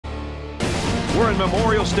We're in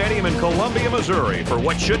Memorial Stadium in Columbia, Missouri for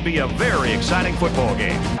what should be a very exciting football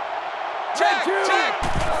game. Check, check.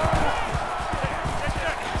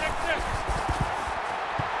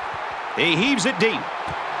 He heaves it deep.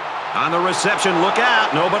 On the reception, look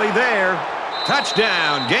out. Nobody there.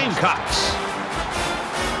 Touchdown, Gamecocks.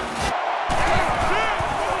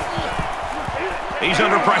 He's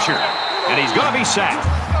under pressure, and he's going to be sacked.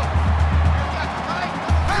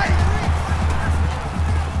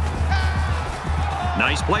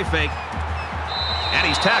 Nice play fake. And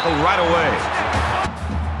he's tackled right away.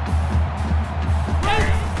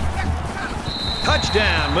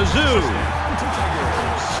 Touchdown, Mizzou.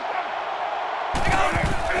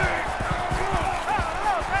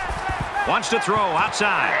 Wants to throw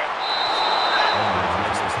outside.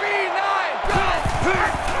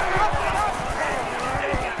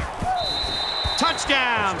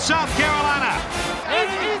 Touchdown, South Carolina.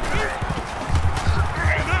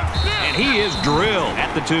 And he is drilled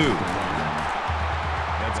at the 2.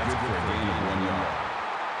 That's good for a gain of 1 yard.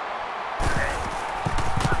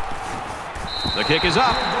 The kick is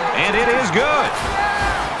up, and it is good.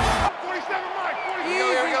 47, Mike. 47.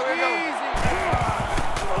 Here we go.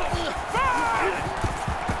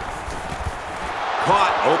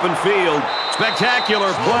 Caught, open field.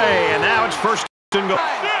 Spectacular play, and now it's first and goal.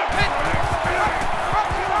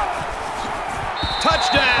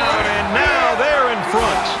 Touchdown, and now they're in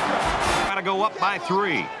front. Got to go up by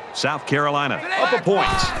 3. South Carolina up a point.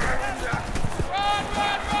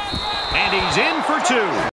 And he's in for 2.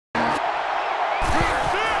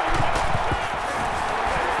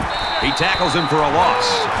 He tackles him for a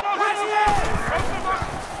loss.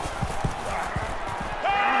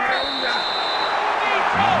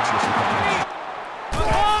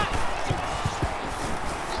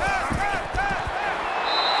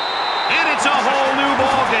 And it's a whole new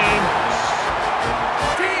ball game.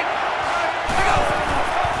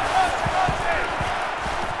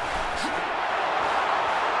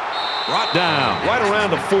 Brought down right around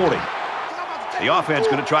the 40. The offense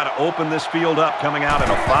going to try to open this field up, coming out in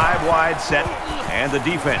a 5-wide set, and the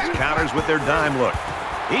defense counters with their dime look.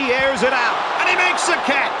 He airs it out, and he makes the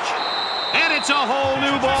catch. And it's a whole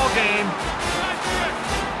new ball game.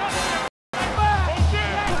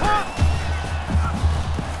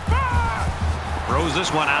 Throws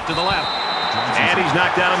this one out to the left. And he's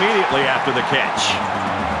knocked out immediately after the catch.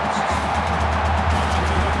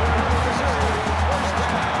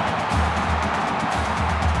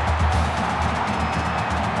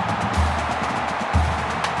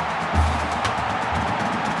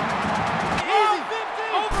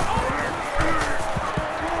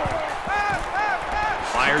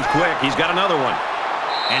 Fires quick. He's got another one.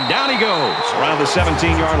 And down he goes around the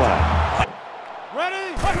 17-yard line.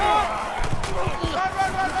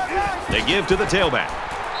 They give to the tailback.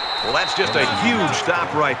 Well, that's just a huge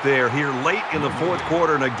stop right there here late in the 4th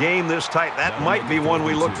quarter in a game this tight. That might be one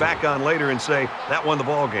we look back on later and say that won the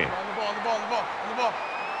ball game. On the ball.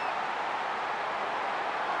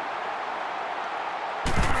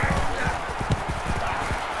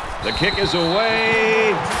 The kick is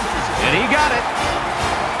away, and he got it.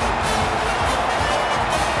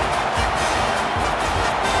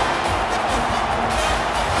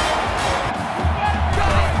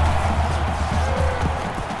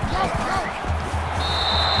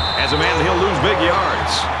 As a man, he'll lose big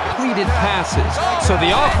yards. Completed passes, so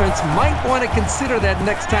the offense might want to consider that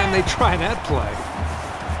next time they try that play.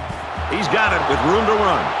 He's got it with room to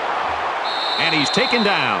run. And he's taken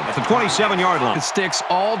down at the 27-yard line. It sticks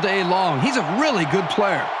all day long. He's a really good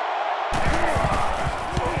player.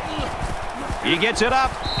 He gets it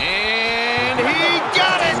up, and he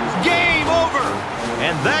got it! Game over!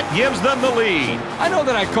 And that gives them the lead. I know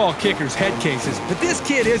that I call kickers head cases, but this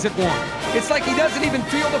kid isn't one. It's like he doesn't even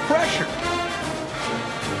feel the pressure.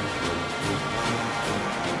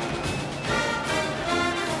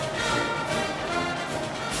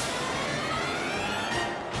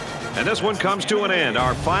 And this one comes to an end.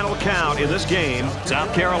 Our final count in this game,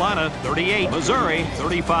 South Carolina 38, Missouri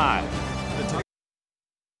 35.